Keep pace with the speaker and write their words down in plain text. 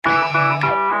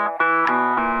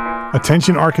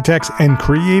Attention architects and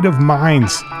creative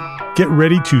minds, get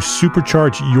ready to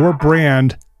supercharge your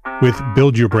brand with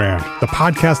Build Your Brand, the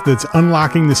podcast that's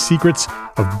unlocking the secrets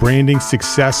of branding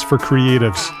success for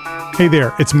creatives. Hey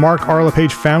there, it's Mark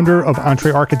Arlepage, founder of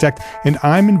Entre Architect, and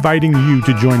I'm inviting you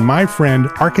to join my friend,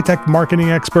 architect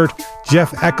marketing expert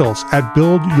Jeff Eccles at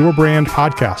Build Your Brand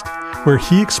podcast, where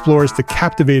he explores the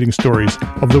captivating stories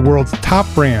of the world's top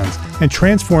brands and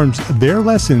transforms their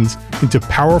lessons into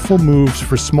powerful moves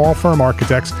for small firm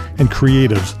architects and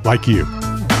creatives like you.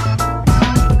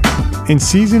 In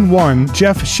Season 1,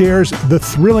 Jeff shares the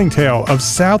thrilling tale of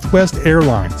Southwest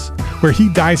Airlines, where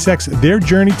he dissects their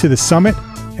journey to the summit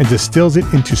and distills it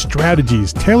into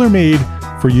strategies tailor-made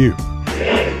for you.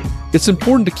 It's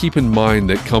important to keep in mind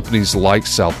that companies like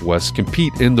Southwest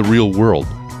compete in the real world,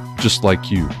 just like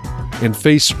you, and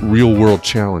face real-world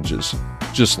challenges,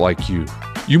 just like you.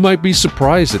 You might be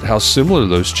surprised at how similar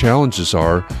those challenges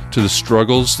are to the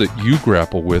struggles that you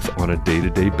grapple with on a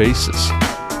day-to-day basis.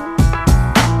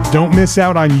 Don't miss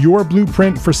out on your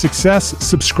blueprint for success.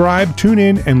 Subscribe, tune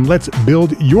in, and let's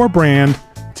build your brand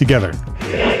together.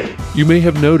 You may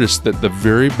have noticed that the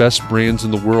very best brands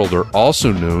in the world are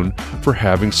also known for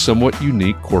having somewhat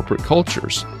unique corporate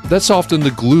cultures. That's often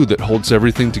the glue that holds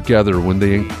everything together when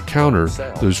they encounter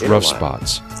those rough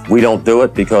spots. We don't do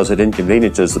it because it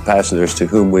inconveniences the passengers to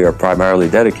whom we are primarily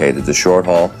dedicated, the short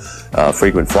haul,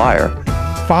 frequent flyer.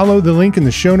 Follow the link in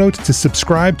the show notes to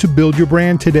subscribe to Build Your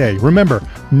Brand today. Remember,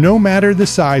 no matter the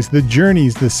size, the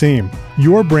journey's the same.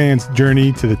 Your brand's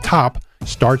journey to the top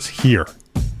starts here.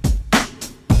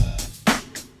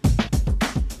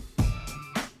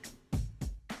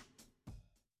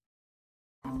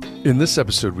 In this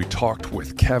episode, we talked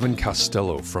with Kevin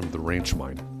Costello from The Ranch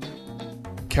Mine.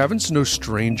 Kevin's no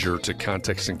stranger to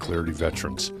context and clarity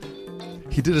veterans.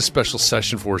 He did a special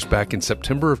session for us back in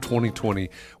September of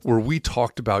 2020 where we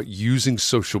talked about using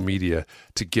social media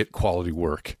to get quality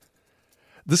work.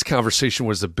 This conversation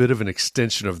was a bit of an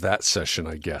extension of that session,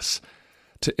 I guess.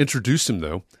 To introduce him,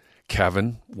 though,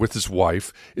 Kevin, with his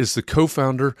wife, is the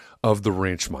co-founder of The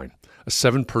Ranch Mine, a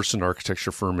 7-person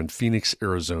architecture firm in Phoenix,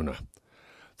 Arizona.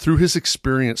 Through his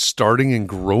experience starting and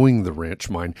growing The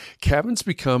Ranch Mine, Kevin's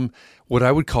become what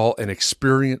I would call an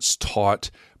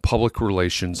experience-taught public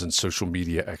relations and social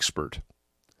media expert.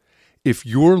 If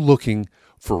you're looking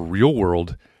for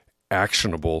real-world,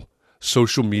 actionable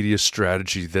social media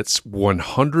strategy that's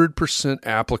 100%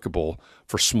 applicable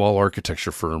for small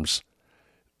architecture firms,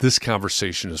 this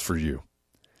conversation is for you.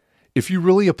 If you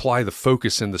really apply the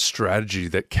focus and the strategy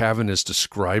that Kevin is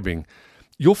describing,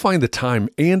 you'll find the time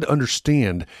and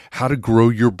understand how to grow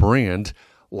your brand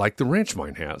like The Ranch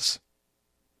Mine has.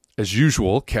 As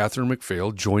usual, Catherine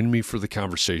McPhail joined me for the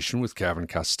conversation with Kevin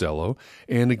Costello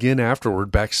and again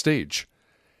afterward backstage.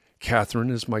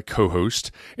 Catherine is my co-host,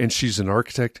 and she's an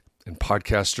architect and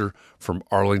podcaster from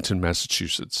Arlington,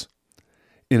 Massachusetts.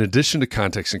 In addition to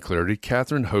Context and Clarity,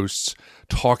 Catherine hosts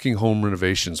Talking Home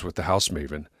Renovations with the House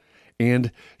Maven,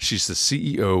 and she's the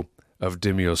CEO of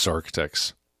Demios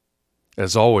Architects.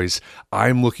 As always,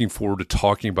 I'm looking forward to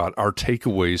talking about our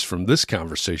takeaways from this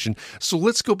conversation, so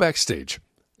let's go backstage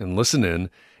and listen in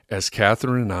as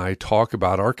Catherine and I talk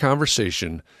about our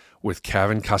conversation with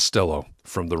Kevin Costello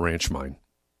from The Ranch Mine.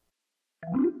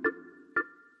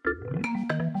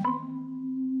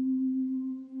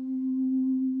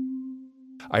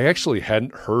 I actually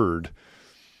hadn't heard,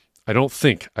 I don't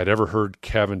think I'd ever heard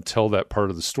Kevin tell that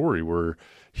part of the story where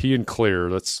he and Claire,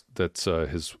 that's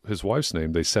his wife's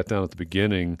name, they sat down at the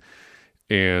beginning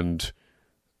and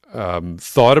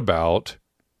thought about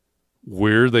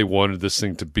where they wanted this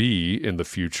thing to be in the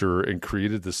future and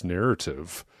created this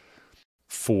narrative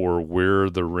for where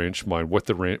the ranch mine, what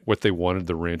they wanted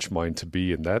the ranch mine to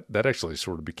be. And that actually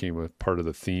sort of became a part of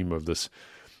the theme of this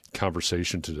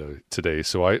conversation today.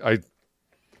 So I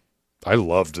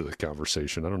loved the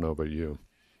conversation. I don't know about you.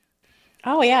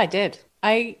 Oh yeah, I did.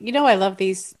 I love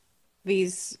these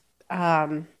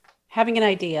having an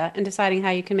idea and deciding how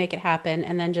you can make it happen,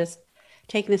 and then just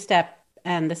taking the steps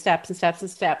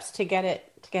to get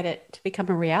it to become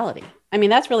a reality. I mean,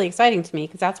 that's really exciting to me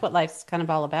because that's what life's kind of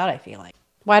all about, I feel like.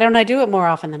 Why don't I do it more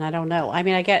often than I don't know? I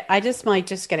mean, I just might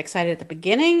just get excited at the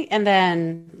beginning, and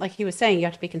then, like he was saying, you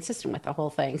have to be consistent with the whole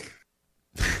thing.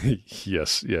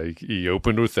 Yes. Yeah. He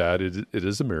opened with that. It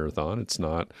is a marathon. It's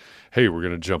not, hey, we're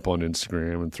going to jump on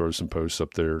Instagram and throw some posts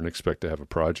up there and expect to have a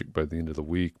project by the end of the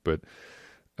week. But,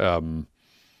 and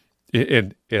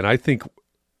I think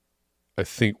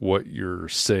what you're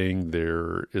saying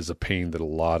there is a pain that a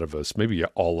lot of us, maybe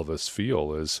all of us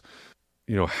feel is,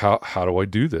 how do I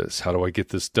do this? How do I get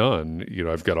this done?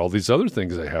 I've got all these other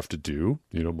things I have to do,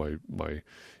 my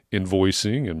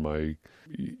invoicing and my,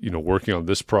 working on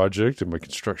this project and my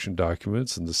construction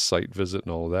documents and the site visit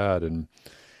and all of that. And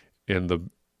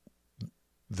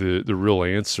the real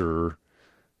answer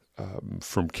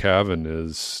from Kevin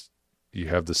is you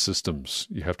have the systems.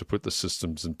 You have to put the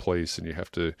systems in place, and you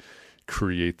have to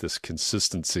create this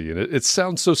consistency. And it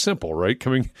sounds so simple, right?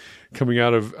 Coming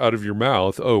out of your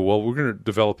mouth. Oh, well, we're going to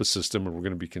develop a system and we're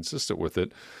going to be consistent with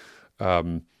it.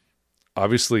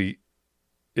 Obviously,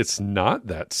 it's not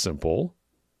that simple,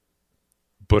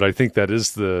 but I think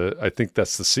that's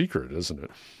the secret, isn't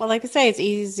it? Well, like I say, it's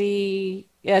easy.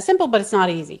 Yeah, simple, but it's not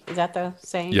easy. Is that the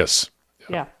saying? Yes.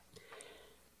 Yeah.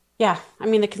 Yeah. I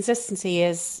mean, the consistency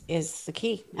is the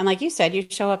key. And like you said, you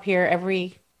show up here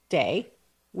every day.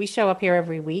 We show up here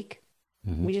every week.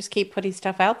 Mm-hmm. We just keep putting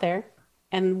stuff out there.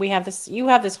 And you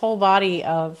have this whole body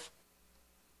of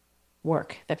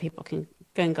work that people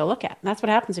can go look at. And that's what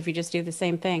happens if you just do the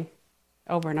same thing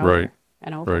over and over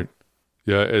and over. Right.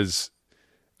 Yeah. As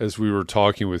we were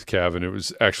talking with Kevin, it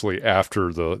was actually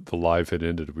after the live had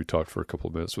ended. We talked for a couple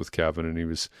of minutes with Kevin, and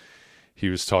he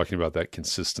was talking about that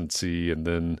consistency. And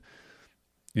then,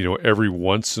 every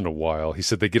once in a while, he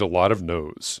said they get a lot of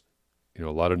no's. A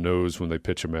lot of no's when they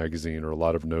pitch a magazine, or a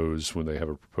lot of no's when they have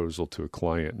a proposal to a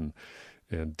client.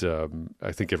 And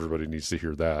I think everybody needs to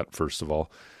hear that, first of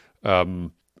all.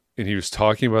 And he was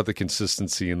talking about the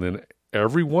consistency. And then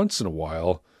every once in a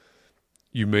while,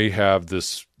 you may have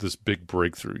this big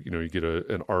breakthrough. You get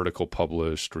an article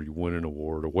published, or you win an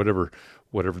award, or whatever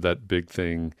that big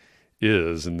thing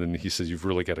is. And then he says, you've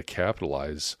really got to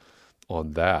capitalize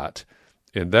on that.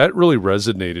 And that really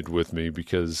resonated with me,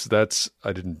 because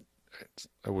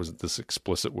I wasn't this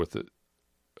explicit with it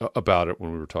about it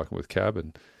when we were talking with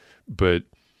Kevin. But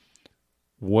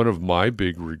one of my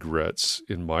big regrets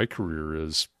in my career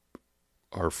is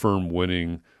our firm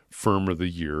winning Firm of the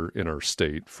Year in our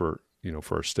state for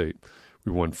our state.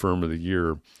 We won Firm of the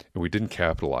Year, and we didn't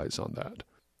capitalize on that.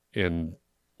 And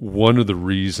one of the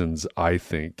reasons, I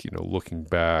think, looking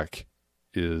back,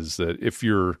 is that if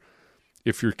you're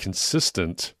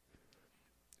consistent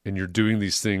and you're doing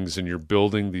these things and you're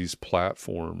building these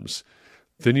platforms,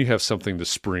 then you have something to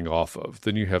spring off of.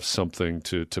 Then you have something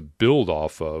to build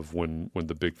off of when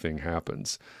the big thing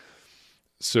happens.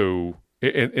 So,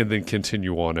 and then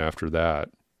continue on after that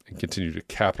and continue to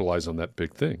capitalize on that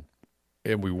big thing.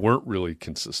 And we weren't really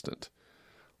consistent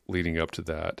leading up to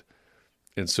that.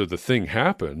 And so the thing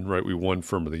happened, right? We won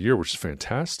Firm of the Year, which is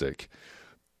fantastic.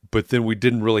 But then we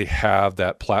didn't really have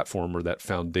that platform or that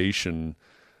foundation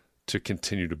to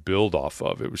continue to build off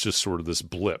of. It was just sort of this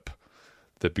blip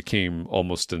that became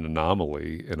almost an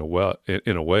anomaly in a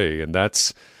way. And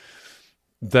that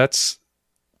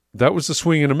was a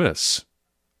swing and a miss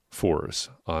for us,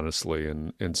 honestly.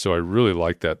 And so I really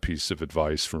like that piece of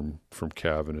advice from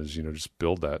Kevin is, just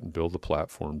build that and build the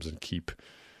platforms and keep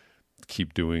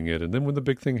doing it. And then when the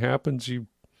big thing happens, you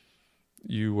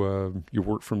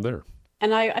work from there.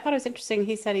 And I thought it was interesting.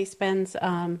 He said he spends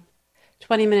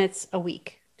 20 minutes a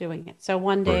week doing it. So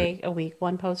one day a week,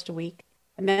 one post a week.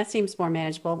 And that seems more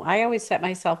manageable. I always set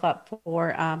myself up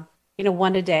for,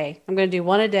 one a day. I'm going to do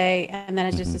one a day, and then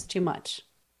it just is too much.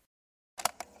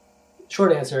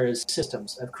 Short answer is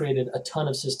systems. I've created a ton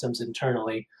of systems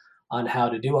internally on how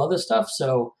to do all this stuff.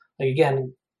 So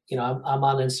again, I'm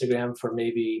on Instagram for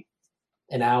maybe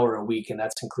an hour a week, and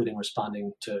that's including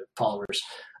responding to followers.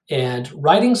 And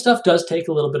writing stuff does take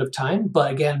a little bit of time.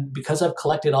 But again, because I've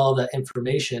collected all of that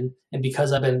information, and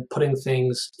because I've been putting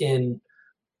things in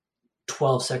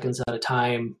 12 seconds at a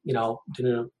time,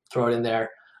 throw it in there,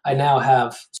 I now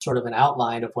have sort of an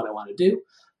outline of what I want to do.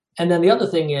 And then the other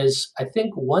thing is, I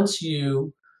think once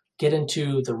you get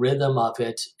into the rhythm of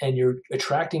it and you're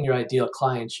attracting your ideal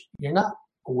clients, you're not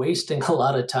wasting a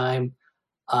lot of time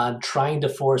on trying to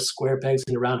force square pegs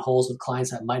into round holes with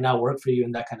clients that might not work for you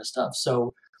and that kind of stuff.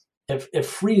 So it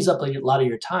frees up a lot of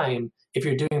your time if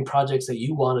you're doing projects that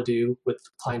you want to do with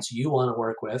clients you want to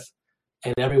work with,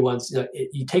 and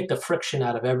you take the friction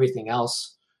out of everything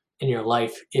else in your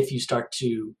life if you start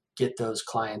to get those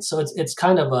clients. So it's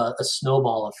kind of a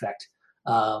snowball effect.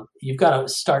 You've got to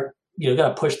start, got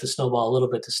to push the snowball a little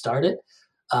bit to start it.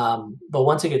 But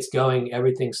once it gets going,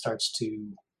 everything starts to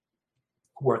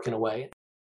work in a way.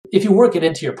 If you work it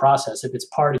into your process, if it's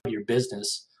part of your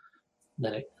business,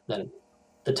 then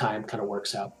the time kind of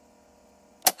works out.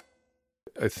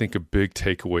 I think a big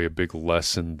takeaway, a big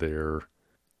lesson there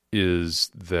is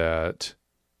that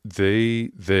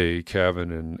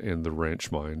Kevin and the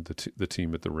Ranch Mine, the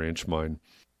team at the Ranch Mine,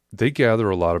 they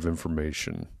gather a lot of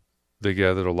information. They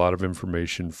gathered a lot of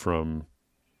information from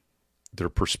their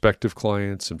prospective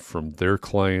clients and from their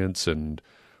clients and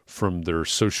from their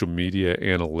social media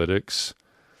analytics.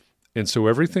 And so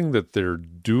everything that they're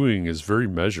doing is very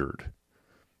measured.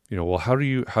 Well, how do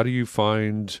you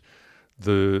find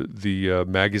the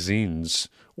magazines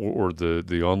or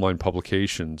the online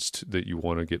publications that you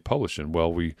want to get published in?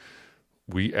 Well,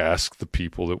 we ask the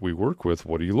people that we work with,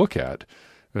 what do you look at?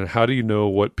 And how do you know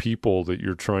what people that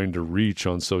you're trying to reach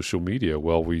on social media?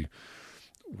 Well,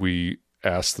 we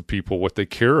ask the people what they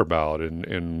care about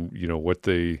and what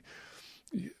they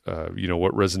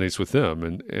what resonates with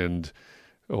them. And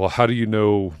well, how do you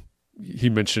know? He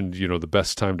mentioned, the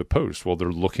best time to post. Well,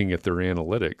 they're looking at their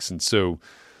analytics. And so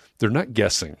they're not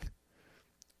guessing,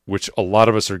 which a lot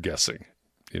of us are guessing.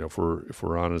 If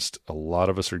we're honest, a lot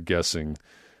of us are guessing.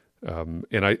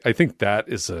 And I think that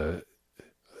is a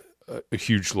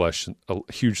huge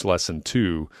lesson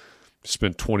too.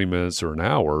 Spend 20 minutes or an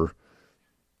hour.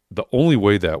 The only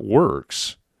way that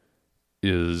works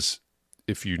is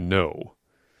if you know.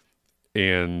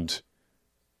 And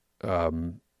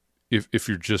if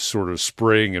you're just sort of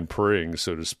spraying and praying,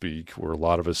 so to speak, where a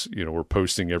lot of us, we're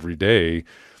posting every day,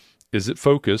 is it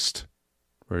focused,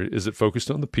 right? Is it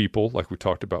focused on the people, like we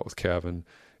talked about with Kevin?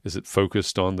 Is it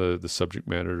focused on the subject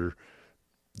matter,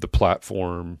 the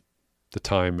platform, the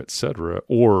time, etc.?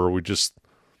 Or are we just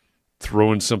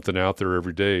throwing something out there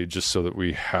every day just so that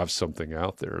we have something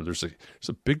out there? There's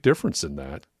a big difference in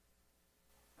that.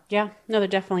 Yeah, no, there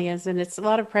definitely is. And it's a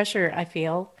lot of pressure, I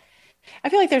feel. I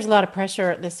feel like there's a lot of pressure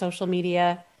at the social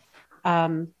media.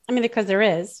 Because there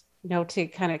is, to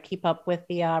kind of keep up with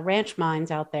the ranch minds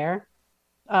out there.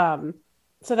 So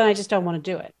then I just don't want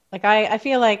to do it. Like, I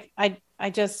feel like I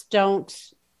just don't,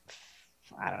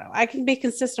 I don't know. I can be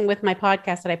consistent with my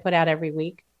podcast that I put out every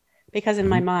week because in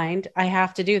my mind, I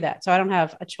have to do that. So I don't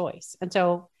have a choice. And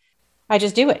so I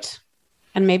just do it.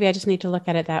 And maybe I just need to look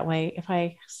at it that way. If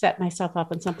I set myself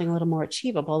up in something a little more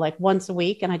achievable, like once a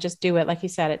week, and I just do it, like you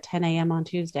said, at 10 a.m. on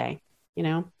Tuesday,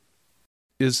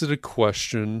 Is it a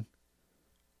question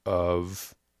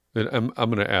of, and I'm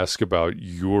going to ask about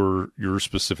your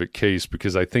specific case,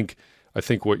 because I think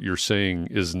what you're saying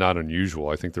is not unusual.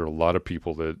 I think there are a lot of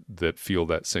people that feel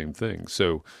that same thing.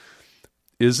 So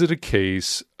is it a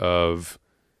case of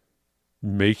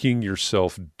making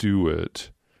yourself do it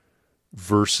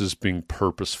versus being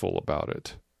purposeful about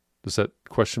it? Does that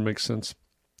question make sense?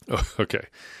 Oh, okay.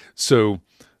 So,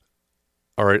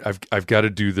 all right, I've got to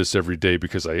do this every day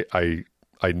because I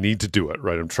need to do it,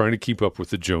 right? I'm trying to keep up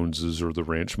with the Joneses or the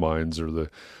Ranch Minds or the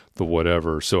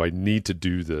whatever. So I need to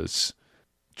do this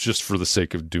just for the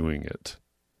sake of doing it.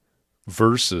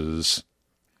 Versus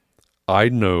I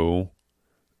know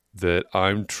that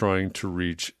I'm trying to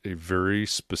reach a very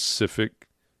specific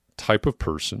type of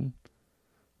person,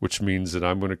 which means that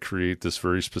I'm going to create this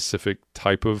very specific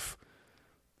type of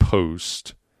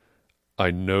post. I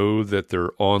know that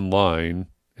they're online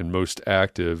and most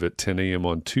active at 10 a.m.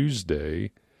 on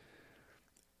Tuesday,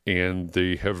 and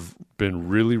they have been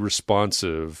really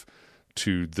responsive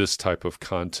to this type of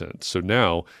content. So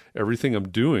now everything I'm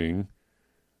doing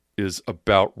is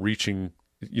about reaching,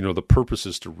 the purpose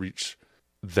is to reach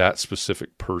that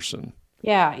specific person.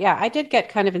 Yeah. I did get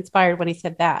kind of inspired when he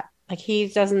said that. Like, he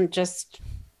doesn't just...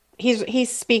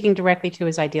 He's speaking directly to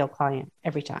his ideal client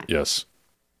every time. Yes.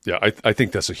 Yeah, I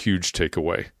think that's a huge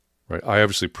takeaway, right? I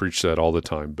obviously preach that all the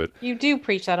time, but... You do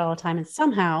preach that all the time, and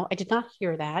somehow I did not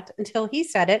hear that until he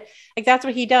said it. Like, that's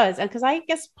what he does. And because I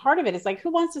guess part of it is like,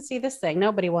 who wants to see this thing?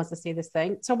 Nobody wants to see this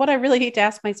thing. So what I really need to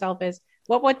ask myself is,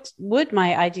 what would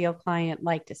my ideal client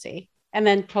like to see? And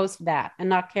then post that and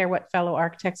not care what fellow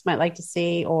architects might like to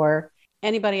see or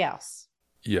anybody else.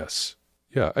 Yes.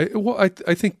 Yeah,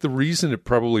 I think the reason it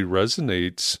probably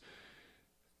resonates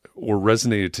or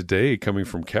resonated today coming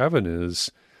from Kevin is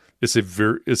it's a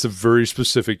very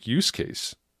specific use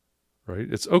case, right?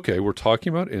 It's okay. We're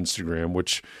talking about Instagram,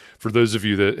 which for those of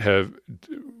you that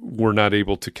were not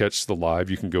able to catch the live,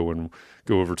 you can go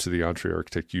over to the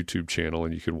EntreArchitect YouTube channel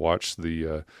and you can watch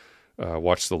the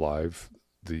live,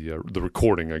 the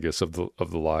recording, I guess, of the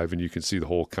live, and you can see the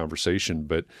whole conversation.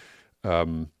 But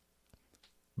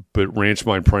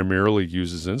RanchMind primarily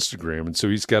uses Instagram, and so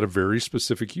he's got a very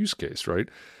specific use case, right?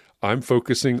 I'm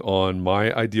focusing on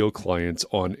my ideal clients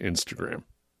on Instagram,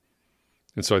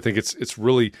 and so I think it's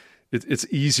really it's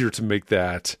easier to make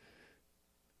that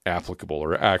applicable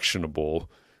or actionable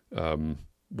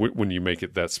when you make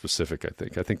it that specific.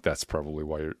 I think that's probably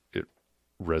why it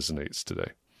resonates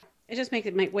today. It just makes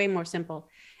it way more simple,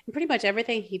 and pretty much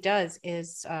everything he does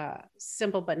is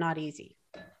simple but not easy.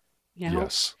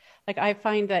 Yes. Like, I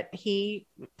find that he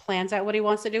plans out what he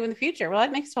wants to do in the future. Well,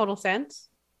 that makes total sense.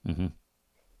 Mm-hmm.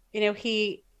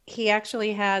 he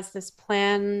actually has this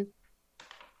plan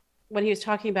when he was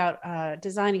talking about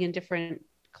designing in different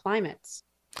climates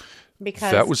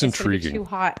because That was it's going to be intriguing. too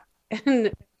hot.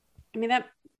 And I mean, that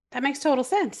makes total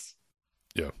sense.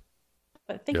 Yeah.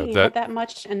 But thinking Yeah, about that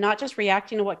much and not just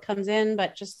reacting to what comes in,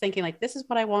 but just thinking like, this is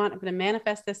what I want. I'm going to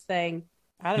manifest this thing.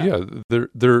 I don't know. Yeah,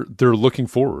 they're looking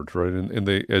forward, right? And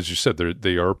they, as you said,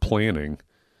 they are planning,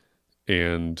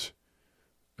 and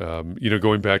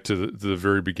going back to the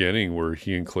very beginning where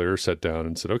he and Claire sat down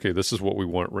and said, "Okay, this is what we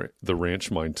want the ranch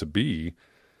mine to be."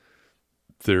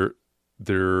 They're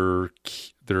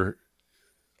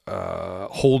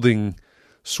holding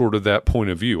sort of that point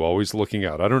of view, always looking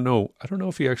out. I don't know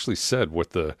if he actually said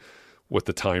what the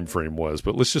time frame was,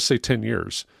 but let's just say 10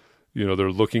 years.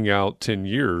 They're looking out 10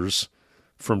 years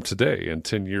from today and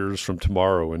 10 years from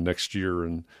tomorrow and next year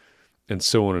and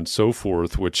so on and so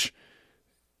forth, which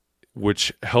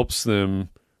helps them.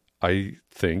 I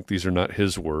think these are not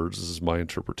his words. This is my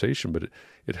interpretation, but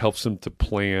it helps them to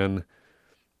plan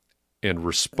and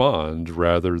respond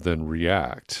rather than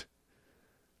react.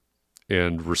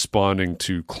 And responding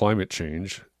to climate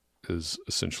change is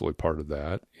essentially part of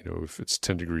that. If it's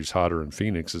 10 degrees hotter in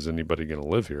Phoenix, is anybody going to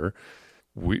live here?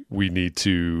 We need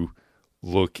to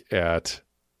look at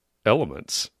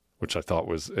elements, which I thought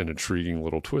was an intriguing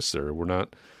little twist there. We're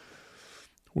not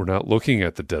looking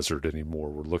at the desert anymore.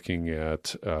 We're looking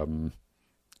at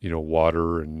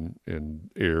water and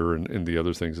air and the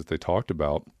other things that they talked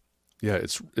about. Yeah,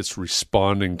 it's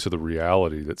responding to the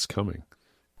reality that's coming.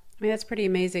 I mean, that's pretty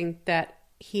amazing that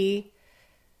he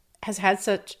has had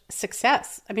such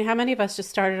success. I mean, how many of us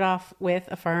just started off with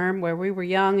a farm where we were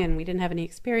young and we didn't have any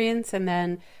experience, and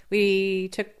then we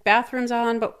took bathrooms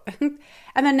on, but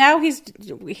and then now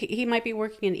he might be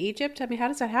working in Egypt. I mean, how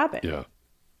does that happen? Yeah.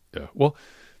 Well,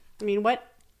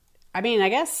 I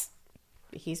guess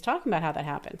he's talking about how that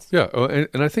happens. Yeah,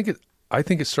 and I think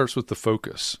it starts with the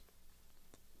focus.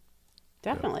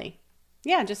 Definitely.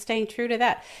 Yeah, just staying true to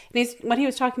that. And when he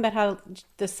was talking about how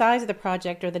the size of the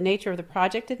project or the nature of the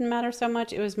project didn't matter so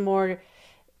much, it was more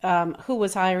who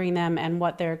was hiring them and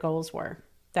what their goals were.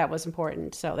 That was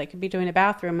important. So they could be doing a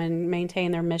bathroom and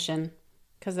maintain their mission,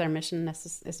 because their mission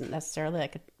isn't necessarily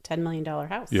like a $10 million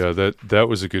house. Yeah, that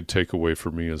was a good takeaway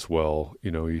for me as well.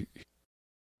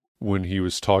 When he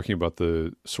was talking about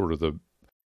the sort of the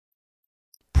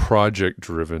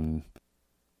project-driven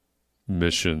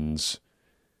missions,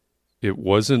 it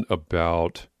wasn't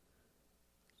about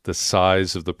the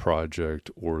size of the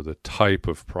project or the type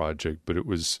of project, but it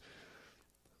was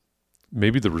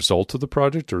maybe the result of the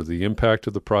project or the impact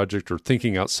of the project, or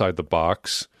thinking outside the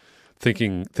box,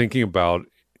 thinking about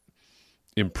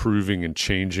improving and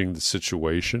changing the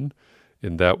situation.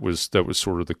 And that was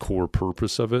sort of the core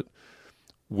purpose of it,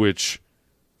 which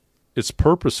it's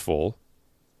purposeful,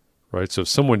 right? So if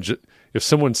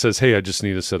someone says, "Hey, I just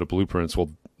need a set of blueprints,"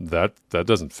 well, that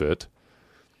doesn't fit.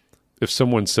 If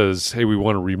someone says, "Hey, we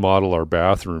want to remodel our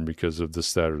bathroom because of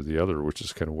this, that, or the other," which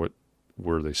is kind of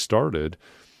where they started,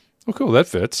 okay, well, that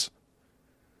fits.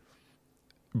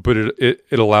 But it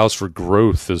allows for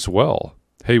growth as well.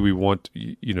 Hey, we want,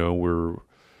 we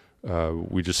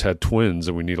just had twins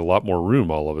and we need a lot more room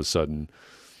all of a sudden.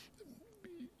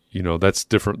 That's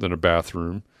different than a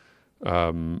bathroom.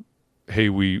 Hey,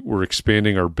 we're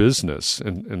expanding our business,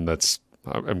 and that's,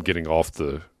 I'm getting off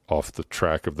the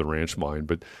track of the ranch mine,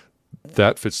 but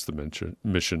that fits the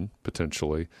mission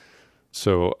potentially.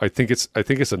 So I think it's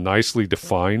a nicely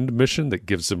defined mission that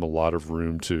gives them a lot of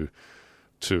room to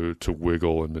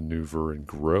wiggle and maneuver and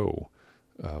grow.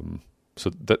 So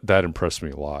that impressed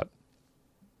me a lot.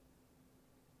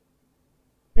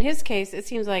 In his case, it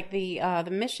seems like the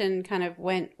mission kind of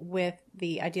went with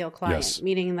the ideal client, Yes.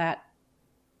 Meaning that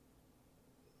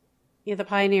the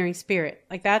pioneering spirit,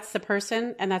 like that's the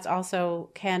person, and that's also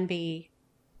can be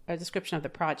a description of the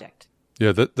project.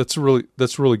 Yeah, that's a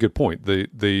really good point.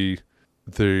 They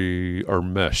are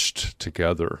meshed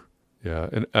together. Yeah,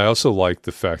 and I also like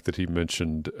the fact that he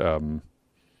mentioned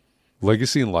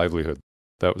legacy and livelihood.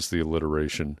 That was the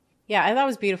alliteration. Yeah, I thought it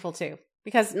was beautiful too,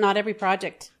 because not every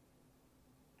project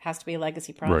has to be a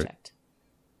legacy project.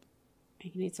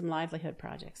 Right. You need some livelihood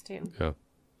projects too. Yeah.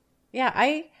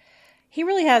 Yeah, he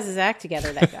really has his act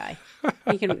together, that guy.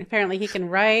 He can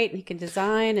write, and he can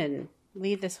design and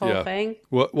lead this whole thing.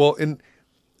 Well, and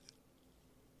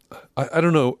I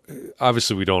don't know.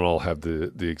 Obviously, we don't all have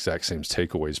the exact same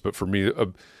takeaways, but for me,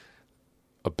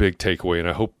 a big takeaway, and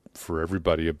I hope for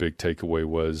everybody, a big takeaway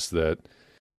was that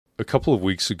a couple of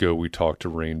weeks ago, we talked to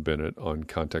Rain Bennett on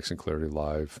Context and Clarity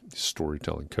Live,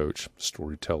 storytelling coach,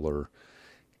 storyteller.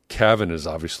 Kevin is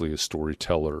obviously a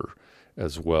storyteller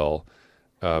as well.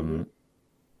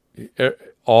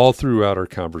 all throughout our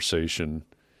conversation,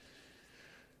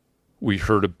 we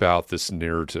heard about this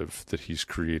narrative that he's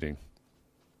creating.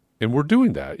 And we're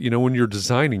doing that. When you're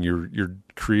designing, you're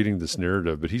creating this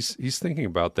narrative, but he's thinking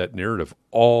about that narrative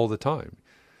all the time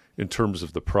in terms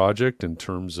of the project, in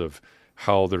terms of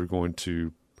how they're going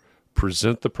to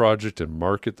present the project and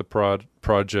market the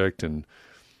project and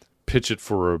pitch it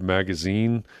for a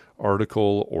magazine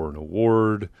article or an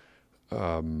award,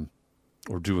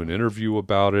 or do an interview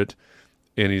about it.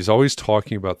 And he's always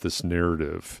talking about this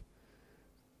narrative.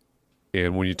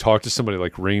 And when you talk to somebody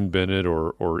like Rain Bennett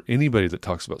or anybody that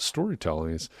talks about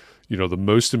storytelling, it's, the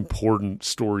most important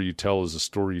story you tell is a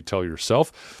story you tell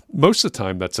yourself. Most of the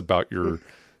time that's about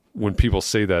when people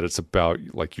say that, it's about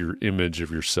like your image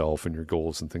of yourself and your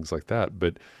goals and things like that.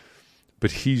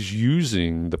 But he's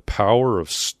using the power of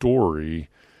story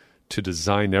to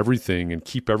design everything and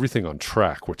keep everything on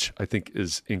track, which I think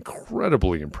is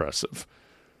incredibly impressive.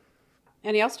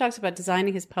 And he also talks about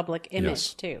designing his public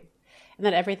image too. And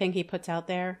that everything he puts out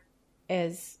there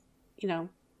is,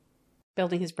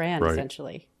 building his brand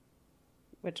essentially,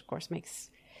 which of course makes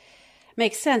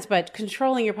sense. But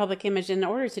controlling your public image, in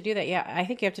order to do that, I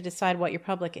think you have to decide what your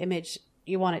public image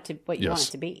you want it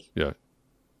to be. Yeah.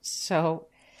 So,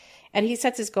 and he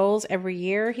sets his goals every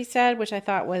year, he said, which I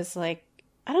thought was like,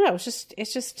 I don't know, it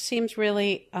just seems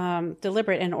really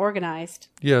deliberate and organized.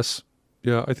 Yes.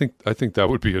 Yeah, I think that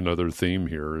would be another theme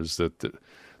here, is that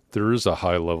there is a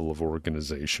high level of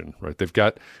organization, right? They've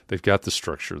got the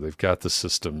structure, they've got the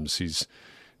systems. He's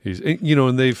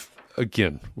and they've,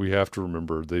 again, we have to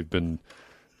remember they've been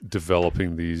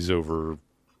developing these over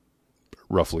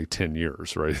roughly 10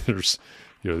 years, right? There's,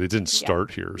 they didn't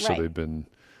start here, so right.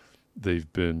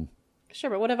 they've been. Sure,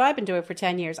 but what have I been doing for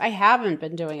 10 years? I haven't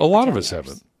been doing it. A lot of years. us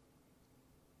haven't.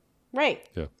 Right.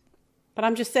 Yeah. But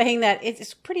I'm just saying that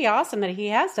it's pretty awesome that he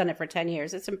has done it for 10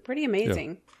 years. It's pretty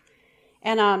amazing. Yeah.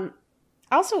 And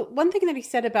also, one thing that he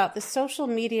said about the social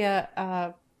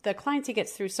media, the clients he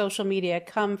gets through social media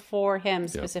come for him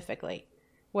specifically,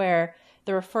 where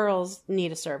the referrals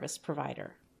need a service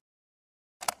provider.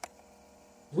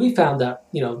 We found that,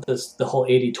 the whole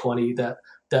 80-20,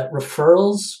 that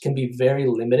referrals can be very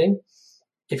limiting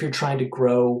if you're trying to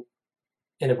grow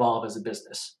and evolve as a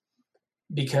business.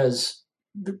 Because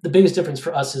the biggest difference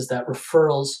for us is that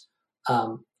referrals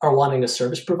are wanting a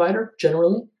service provider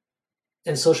generally,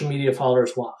 and social media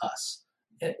followers want us.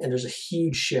 And there's a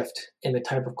huge shift in the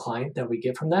type of client that we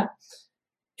get from that.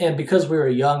 And because we were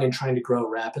young and trying to grow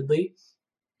rapidly,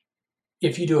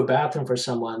 if you do a bathroom for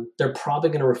someone, they're probably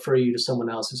going to refer you to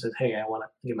someone else who says, hey, I want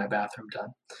to get my bathroom done.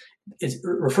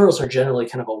 Referrals are generally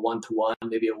kind of a 1-to-1,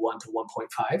 maybe a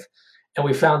 1-to-1.5. And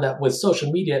we found that with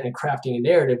social media and crafting a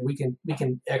narrative, we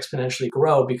can exponentially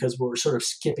grow because we're sort of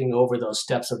skipping over those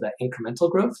steps of that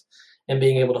incremental growth and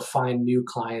being able to find new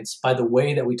clients by the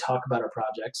way that we talk about our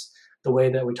projects, the way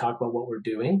that we talk about what we're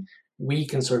doing. We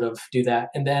can sort of do that.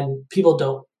 And then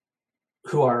people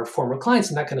who are former clients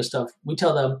and that kind of stuff, we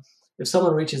tell them, if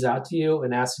someone reaches out to you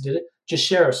and asks you to do it, just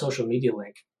share a social media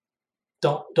link.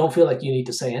 Don't feel like you need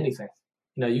to say anything.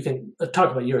 You can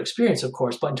talk about your experience, of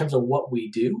course, but in terms of what we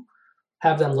do,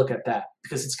 have them look at that,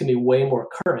 because it's going to be way more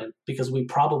current, because we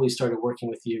probably started working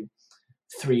with you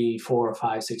 3, 4,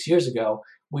 5, 6 years ago.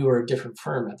 We were a different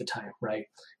firm at the time, right?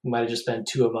 We might have just been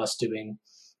 2 of us doing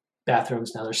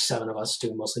bathrooms. Now there's 7 of us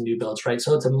doing mostly new builds, right?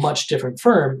 So it's a much different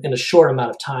firm in a short amount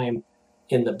of time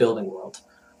in the building world.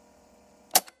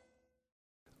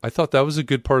 I thought that was a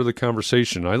good part of the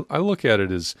conversation. I look at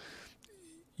it as,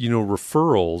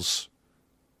 referrals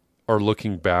are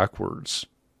looking backwards.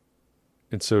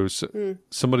 And so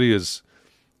somebody wants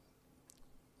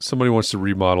to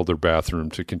remodel their bathroom,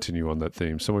 to continue on that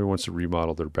theme. Somebody wants to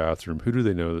remodel their bathroom. Who do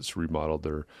they know that's remodeled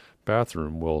their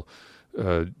bathroom? Well,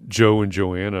 Joe and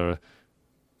Joanna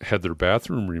had their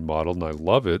bathroom remodeled, and I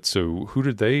love it. So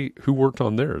who worked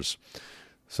on theirs?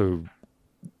 So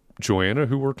Joanna,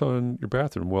 who worked on your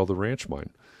bathroom? Well, the Ranch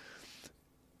Mine.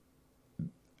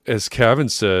 As Kevin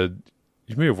said,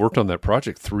 you may have worked on that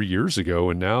project 3 years ago,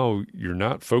 and now you're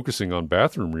not focusing on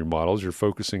bathroom remodels. You're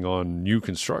focusing on new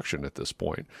construction at this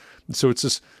point. And so it's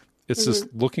this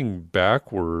looking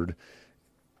backward,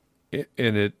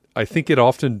 and I think it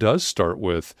often does start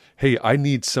with, hey, I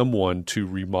need someone to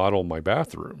remodel my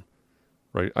bathroom,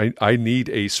 right? I need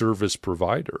a service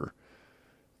provider.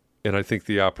 And I think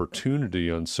the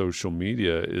opportunity on social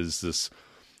media is this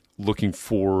looking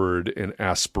forward and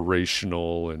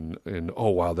aspirational and oh,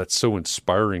 wow, that's so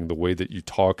inspiring, the way that you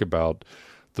talk about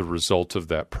the result of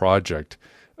that project.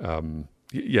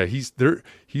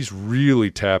 He's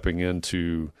really tapping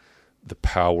into the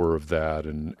power of that,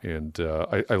 and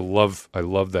I love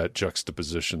that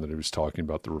juxtaposition that he was talking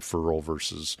about, the referral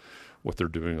versus what they're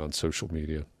doing on social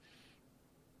media.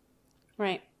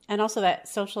 Right. And also that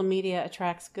social media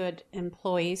attracts good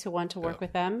employees who want to work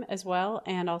with them as well,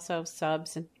 and also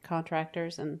subs and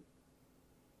contractors, and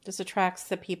just attracts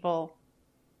the people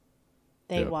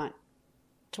they want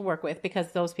to work with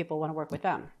because those people want to work with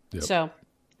them. Yep. So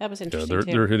that was interesting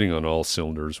too. They're hitting on all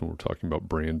cylinders when we're talking about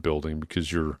brand building,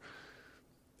 because your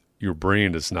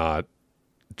brand is not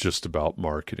just about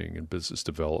marketing and business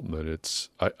development. It's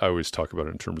I always talk about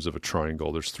it in terms of a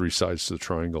triangle. There's 3 sides to the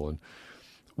triangle, and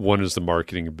one is the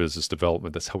marketing and business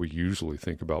development. That's how we usually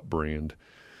think about brand.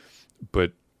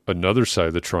 But another side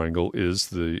of the triangle is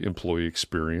the employee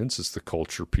experience. It's the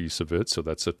culture piece of it. So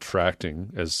that's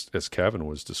attracting, as Kevin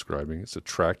was describing, it's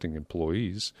attracting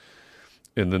employees.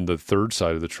 And then the third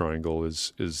side of the triangle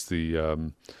is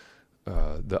the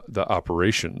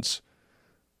operations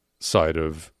side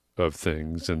of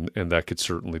things, and that could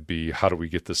certainly be, how do we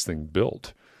get this thing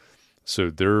built? So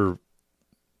they're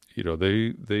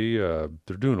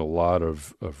doing a lot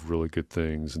of really good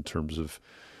things in terms of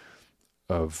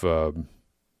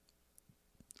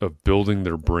building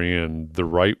their brand the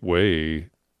right way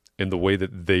and the way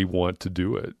that they want to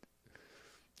do it.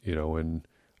 And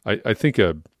I think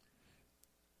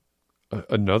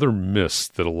another miss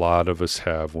that a lot of us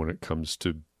have when it comes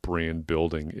to brand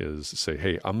building is to say,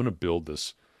 hey, I'm going to build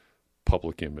this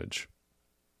public image.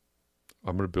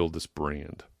 I'm going to build this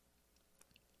brand.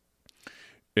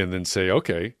 And then say,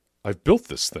 okay, I've built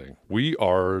this thing. We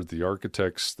are the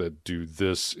architects that do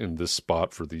this in this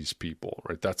spot for these people,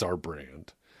 right? That's our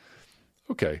brand.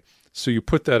 Okay, so you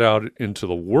put that out into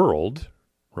the world,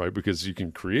 right? Because you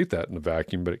can create that in a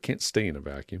vacuum, but it can't stay in a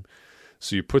vacuum.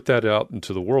 So you put that out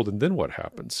into the world, and then what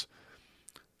happens?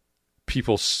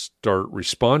 People start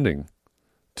responding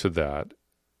to that,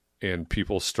 and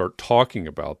people start talking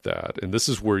about that. And this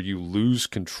is where you lose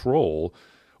control,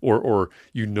 or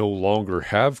you no longer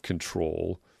have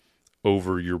control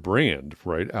over your brand,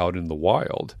 right, out in the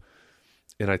wild.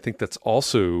 And I think that's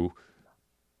also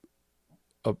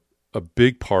a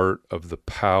big part of the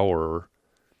power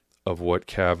of what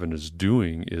Kevin is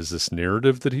doing, is this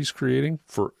narrative that he's creating.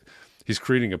 He's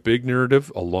creating a big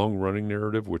narrative, a long-running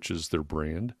narrative, which is their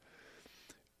brand.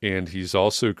 And he's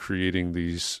also creating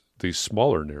these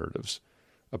smaller narratives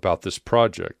about this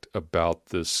project, about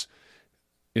this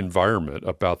environment,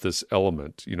 about this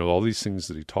element, all these things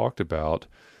that he talked about.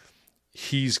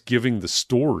 He's giving the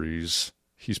stories,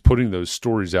 he's putting those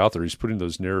stories out there, he's putting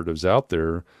those narratives out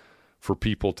there for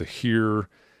people to hear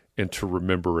and to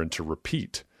remember and to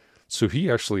repeat. So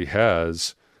he actually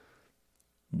has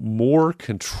more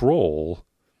control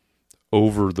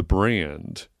over the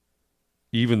brand,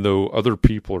 even though other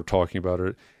people are talking about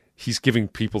it. He's giving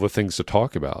people the things to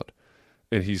talk about,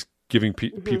 and he's giving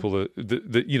people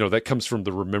that comes from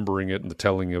the remembering it and the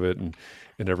telling of it and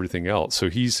everything else. So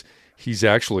he's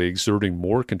actually exerting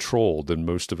more control than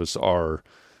most of us are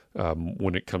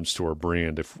when it comes to our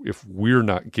brand. If we're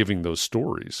not giving those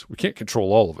stories, we can't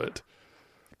control all of it,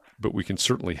 but we can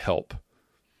certainly help.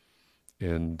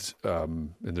 And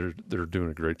they're doing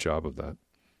a great job of that.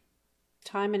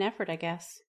 Time and effort, I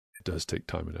guess. It does take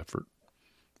time and effort,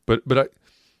 but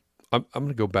I'm going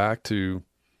to go back to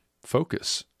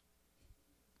focus.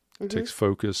 It takes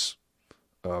focus.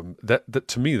 That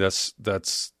to me, that's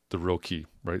the real key,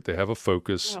 right? They have a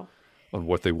focus on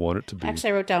what they want it to be. Actually,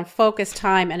 I wrote down focus,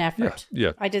 time, and effort.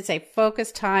 Yeah. I did say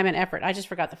focus, time, and effort. I just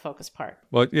forgot the focus part.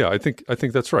 Well, yeah, I think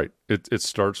that's right. It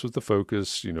starts with the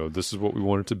focus. This is what we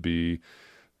want it to be.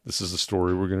 This is the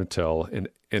story we're going to tell,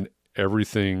 and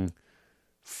everything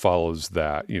follows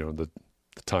that. The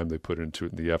time they put into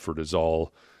it and the effort is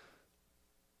all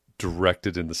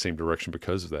directed in the same direction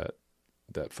because of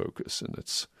that focus. And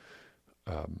it's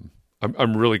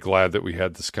I'm really glad that we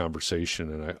had this conversation,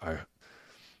 and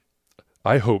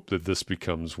I hope that this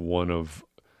becomes one of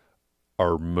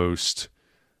our most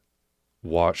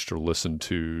watched or listened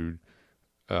to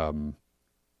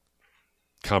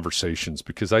conversations,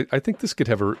 because I think this could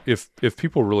have if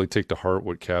people really take to heart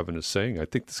what Kevin is saying, I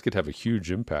think this could have a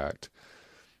huge impact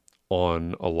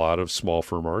on a lot of small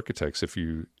firm architects if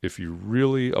you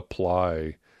really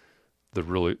apply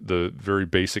the very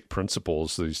basic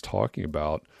principles that he's talking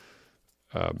about.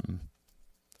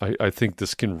 I think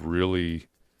this can really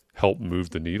help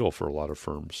move the needle for a lot of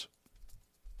firms.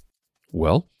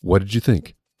 Well, what did you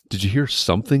think? Did you hear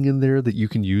something in there that you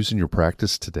can use in your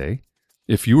practice today?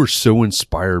 If you were so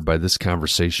inspired by this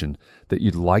conversation that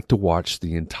you'd like to watch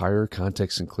the entire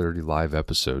Context and Clarity Live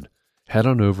episode, head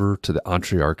on over to the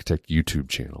EntreArchitect YouTube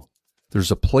channel.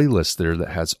 There's a playlist there that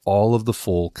has all of the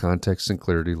full Context and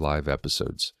Clarity Live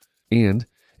episodes. And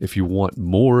if you want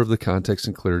more of the Context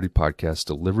and Clarity podcast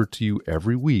delivered to you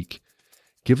every week,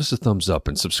 give us a thumbs up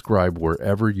and subscribe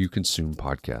wherever you consume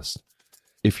podcasts.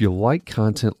 If you like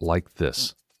content like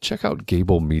this, check out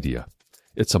Gable Media.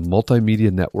 It's a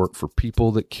multimedia network for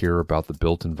people that care about the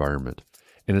built environment,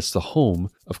 and it's the home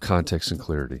of Context and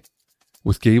Clarity.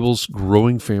 With Gable's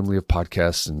growing family of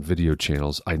podcasts and video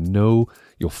channels, I know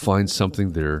you'll find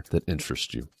something there that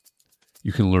interests you.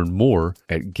 You can learn more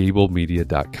at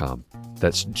gablemedia.com.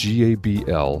 That's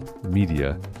G-A-B-L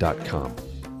media.com.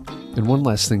 And one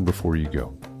last thing before you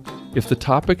go. If the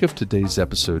topic of today's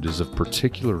episode is of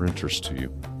particular interest to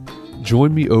you,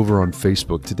 join me over on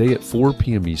Facebook today at 4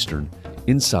 p.m. Eastern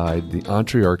inside the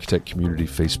EntreArchitect Community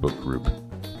Facebook group.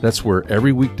 That's where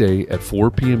every weekday at 4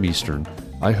 p.m. Eastern,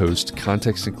 I host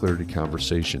Context and Clarity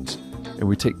conversations, and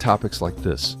we take topics like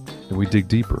this, and we dig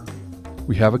deeper.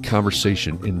 We have a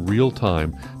conversation in real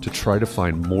time to try to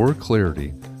find more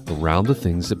clarity around the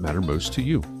things that matter most to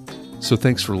you. So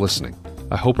thanks for listening.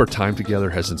 I hope our time together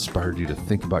has inspired you to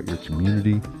think about your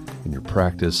community and your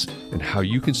practice and how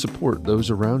you can support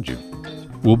those around you.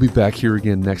 We'll be back here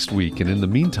again next week, and in the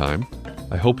meantime,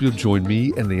 I hope you'll join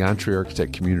me and the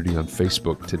EntreArchitect community on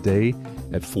Facebook today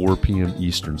at 4 p.m.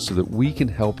 Eastern so that we can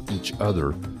help each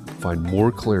other find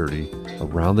more clarity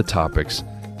around the topics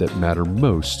that matter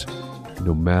most,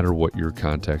 no matter what your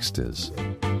context is.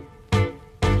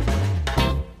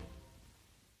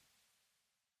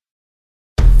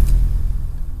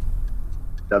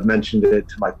 I've mentioned it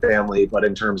to my family, but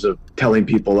in terms of telling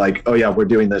people like, oh yeah, we're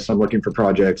doing this, I'm looking for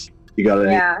projects, you got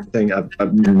anything?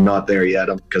 I'm not there yet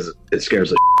because it scares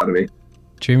the shit out of me.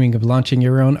 Dreaming of launching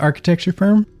your own architecture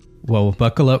firm? Well,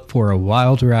 buckle up for a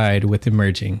wild ride with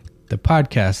Emerging, the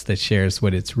podcast that shares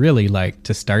what it's really like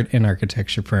to start an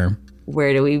architecture firm.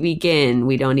 Where do we begin?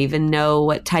 We don't even know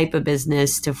what type of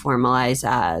business to formalize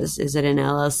as. Is it an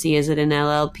LLC? Is it an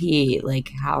LLP? Like,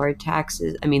 how are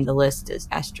taxes? I mean, the list is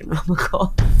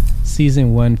astronomical.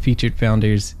 Season 1 featured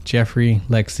founders Jeffrey,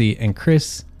 Lexi, and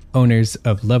Chris, owners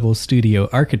of Level Studio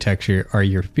Architecture, are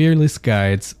your fearless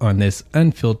guides on this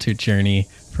unfiltered journey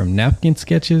from napkin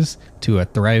sketches to a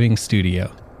thriving studio.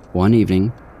 One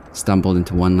evening, stumbled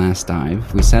into one last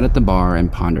dive, we sat at the bar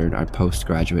and pondered our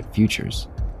postgraduate futures.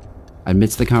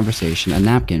 Amidst the conversation, a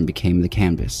napkin became the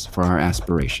canvas for our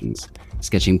aspirations,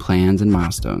 sketching plans and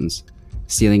milestones,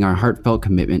 sealing our heartfelt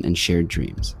commitment and shared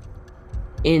dreams.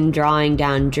 In drawing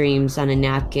down dreams on a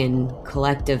napkin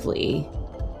collectively,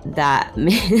 that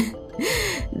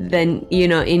then, you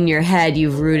know, in your head,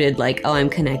 you've rooted like, oh, I'm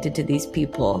connected to these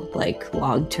people, like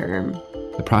long term.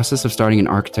 The process of starting an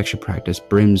architecture practice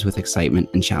brims with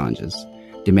excitement and challenges,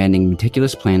 demanding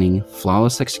meticulous planning,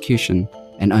 flawless execution,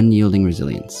 and unyielding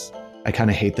resilience. I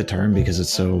kind of hate the term because it's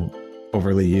so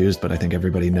overly used, but I think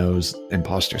everybody knows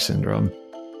imposter syndrome.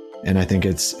 And I think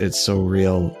it's so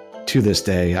real to this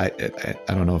day. I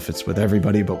don't know if it's with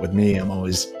everybody, but with me, I'm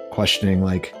always questioning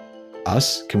like,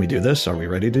 us? Can we do this? Are we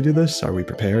ready to do this? Are we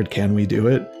prepared? Can we do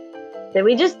it? Did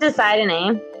we just decide a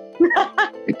name?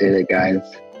 We did it, guys.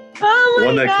 Oh my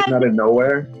One that God. came out of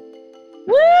nowhere.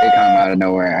 Woo! It came out of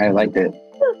nowhere. I liked it.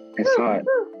 I saw it.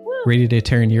 Ready to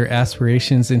turn your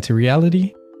aspirations into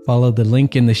reality? Follow the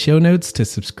link in the show notes to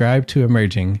subscribe to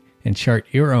Emerging and chart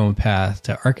your own path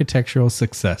to architectural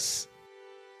success.